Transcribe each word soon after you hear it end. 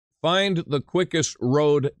Find the quickest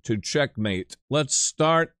road to checkmate. Let's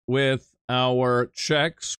start with our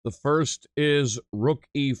checks. The first is rook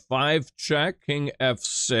e5 check, king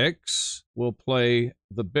f6. We'll play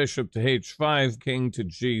the bishop to h5, king to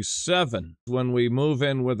g7. When we move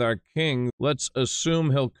in with our king, let's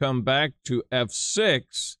assume he'll come back to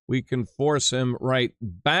f6. We can force him right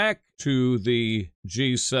back to the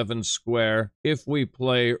g7 square if we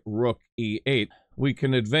play rook e8. We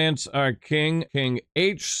can advance our king, king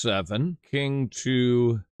h7, king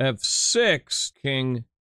to f6, king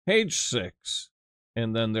h6,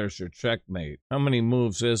 and then there's your checkmate. How many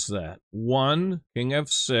moves is that? 1, king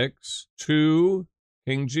f6, 2,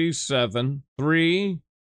 king g7, 3,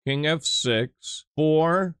 king f6,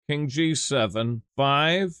 4, king g7,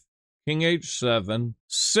 5, king h7,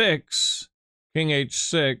 6, king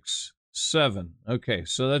h6, 7. Okay,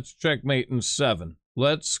 so that's checkmate in 7.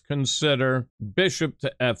 Let's consider bishop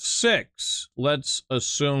to f6. Let's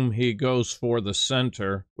assume he goes for the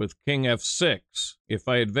center with king f6. If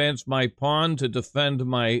I advance my pawn to defend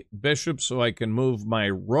my bishop so I can move my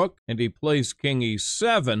rook, and he plays king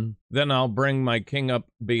e7, then I'll bring my king up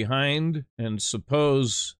behind and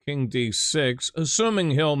suppose king d6,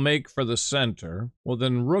 assuming he'll make for the center. Well,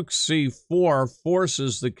 then rook c4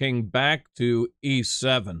 forces the king back to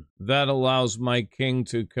e7. That allows my king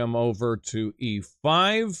to come over to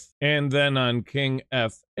e5, and then on king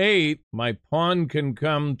f8, my pawn can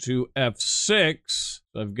come to f6.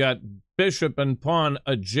 I've got bishop and pawn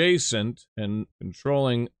adjacent and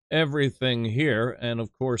controlling everything here, and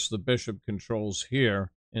of course the bishop controls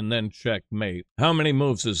here, and then checkmate. How many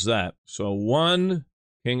moves is that? So 1,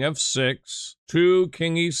 king f6, 2,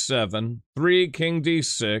 king e7, 3, king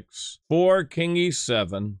d6, 4, king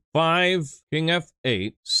e7, 5, king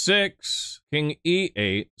f8, 6, king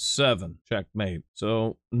e8, 7, checkmate.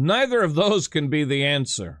 So neither of those can be the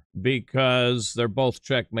answer because they're both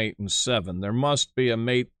checkmate in 7. There must be a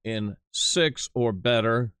mate in 6 or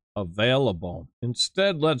better available.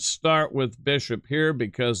 Instead, let's start with bishop here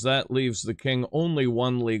because that leaves the king only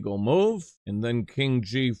one legal move. And then king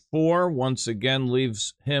g4 once again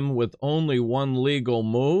leaves him with only one legal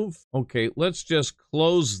move. Okay, let's just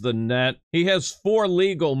close the net. He has 4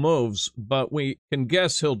 legal moves, but we can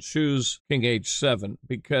guess he'll choose king h7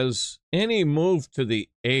 because any move to the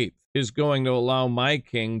 8th is going to allow my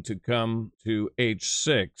king to come to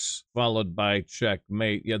h6, followed by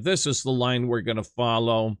checkmate. Yeah, this is the line we're going to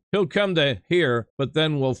follow. He'll come to here, but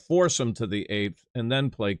then we'll force him to the 8th and then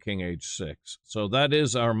play king h6. So that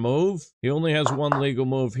is our move. He only has one legal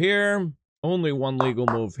move here, only one legal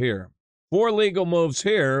move here. 4 legal moves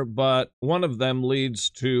here, but one of them leads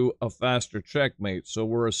to a faster checkmate. So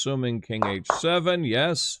we're assuming king h7,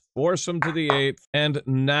 yes, force him to the 8th, and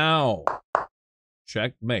now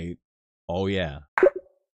checkmate. Oh, yeah.